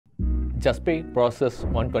Juspay processes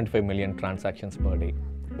 125 million transactions per day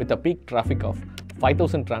with a peak traffic of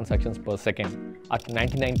 5,000 transactions per second at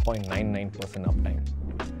 99.99% uptime.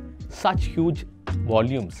 Such huge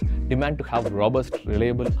volumes demand to have robust,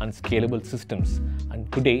 reliable and scalable systems,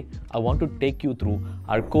 and today I want to take you through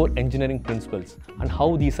our core engineering principles and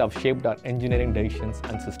how these have shaped our engineering decisions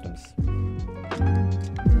and systems.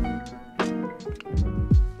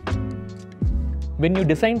 When you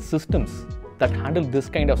design systems that handle this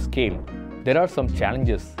kind of scale, there are some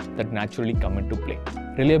challenges that naturally come into play.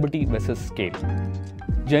 Reliability versus scale.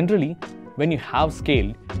 Generally, when you have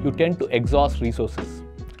scale, you tend to exhaust resources,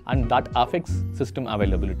 and that affects system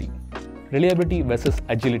availability. Reliability versus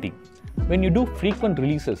agility. When you do frequent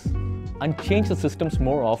releases and change the systems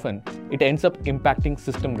more often, it ends up impacting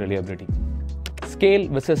system reliability. Scale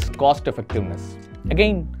versus cost effectiveness.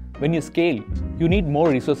 Again, when you scale, you need more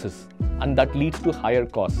resources, and that leads to higher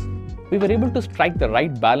costs. We were able to strike the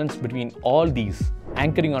right balance between all these,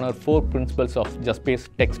 anchoring on our 4 principles of Juspay's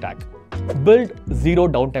tech stack. Build zero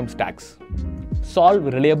downtime stacks. Solve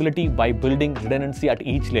reliability by building redundancy at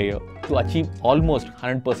each layer to achieve almost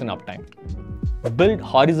 100% uptime. Build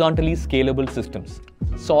horizontally scalable systems.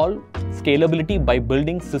 Solve scalability by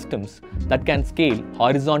building systems that can scale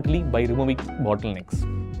horizontally by removing bottlenecks.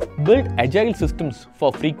 Build agile systems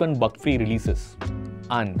for frequent bug-free releases.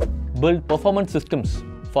 And build performance systems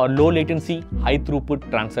for low latency, high throughput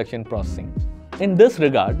transaction processing. In this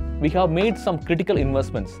regard, we have made some critical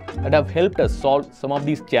investments that have helped us solve some of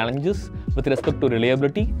these challenges with respect to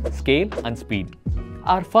reliability, scale, and speed.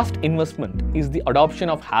 Our first investment is the adoption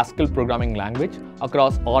of Haskell programming language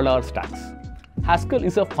across all our stacks. Haskell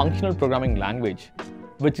is a functional programming language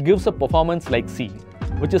which gives a performance like C,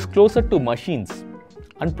 which is closer to machines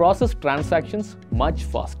and process transactions much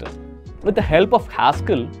faster. With the help of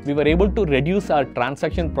Haskell, we were able to reduce our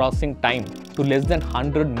transaction processing time to less than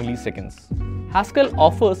 100 milliseconds. Haskell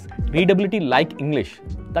offers readability like English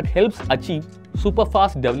that helps achieve super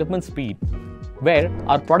fast development speed, where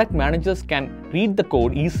our product managers can read the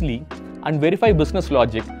code easily and verify business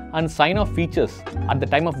logic and sign off features at the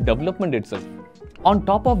time of development itself. On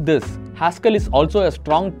top of this, Haskell is also a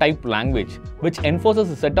strong type language which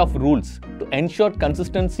enforces a set of rules to ensure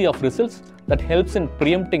consistency of results that helps in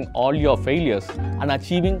preempting all your failures and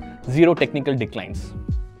achieving zero technical declines.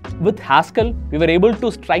 With Haskell, we were able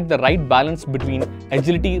to strike the right balance between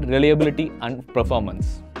agility, reliability, and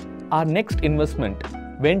performance. Our next investment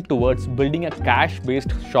went towards building a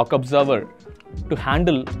cache-based shock absorber to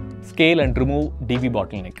handle scale and remove DB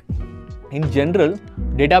bottleneck. In general,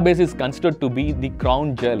 database is considered to be the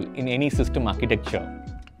crown jewel in any system architecture,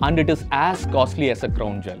 and it is as costly as a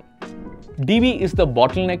crown jewel. DB is the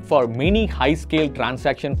bottleneck for many high-scale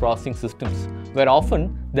transaction processing systems, where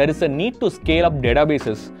often there is a need to scale up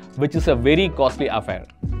databases, which is a very costly affair.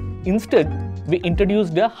 Instead, we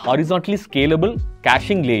introduced a horizontally scalable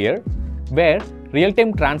caching layer, where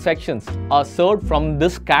real-time transactions are served from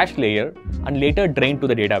this cache layer and later drained to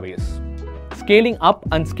the database. Scaling up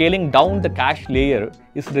and scaling down the cache layer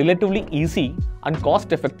is relatively easy and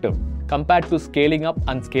cost-effective compared to scaling up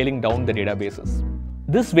and scaling down the databases.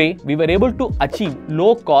 This way, we were able to achieve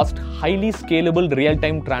low-cost, highly scalable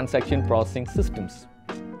real-time transaction processing systems.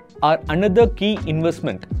 Our another key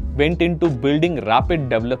investment went into building rapid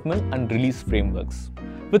development and release frameworks.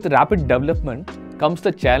 With rapid development comes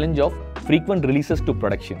the challenge of frequent releases to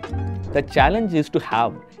production. The challenge is to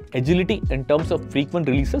have agility in terms of frequent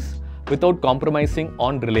releases without compromising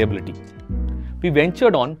on reliability. We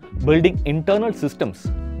ventured on building internal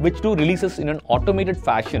systems which do releases in an automated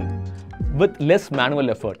fashion with less manual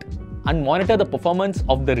effort and monitor the performance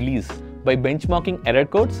of the release by benchmarking error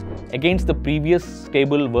codes against the previous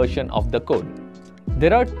stable version of the code.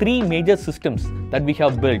 There are 3 major systems that we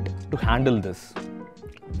have built to handle this.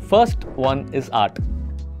 First one is ART,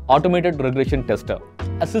 Automated Regression Tester,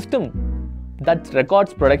 a system that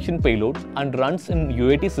records production payload and runs in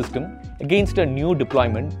UAT system against a new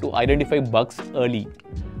deployment to identify bugs early.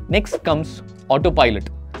 Next comes Autopilot,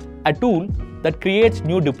 a tool that creates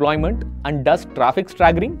new deployment and does traffic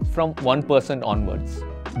staggering from 1% onwards.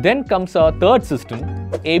 Then comes our third system,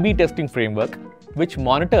 A/B testing framework, which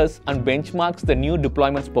monitors and benchmarks the new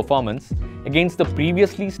deployment's performance against the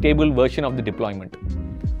previously stable version of the deployment.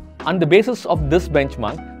 On the basis of this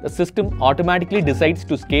benchmark, the system automatically decides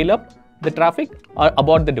to scale up the traffic or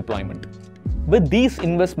abort the deployment. With these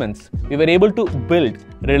investments, we were able to build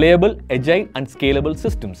reliable, agile, and scalable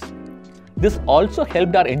systems. This also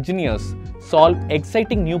helped our engineers solve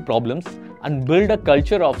exciting new problems and build a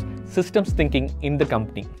culture of systems thinking in the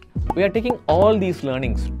company. We are taking all these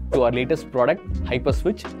learnings to our latest product,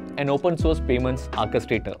 Hyperswitch, an open source payments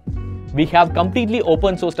orchestrator. We have completely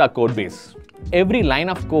open sourced our code base. Every line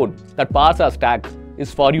of code that powers our stack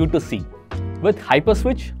is for you to see. With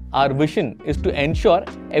Hyperswitch, our vision is to ensure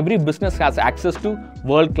every business has access to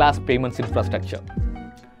world-class payments infrastructure.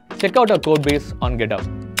 Check out our code base on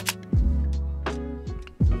GitHub.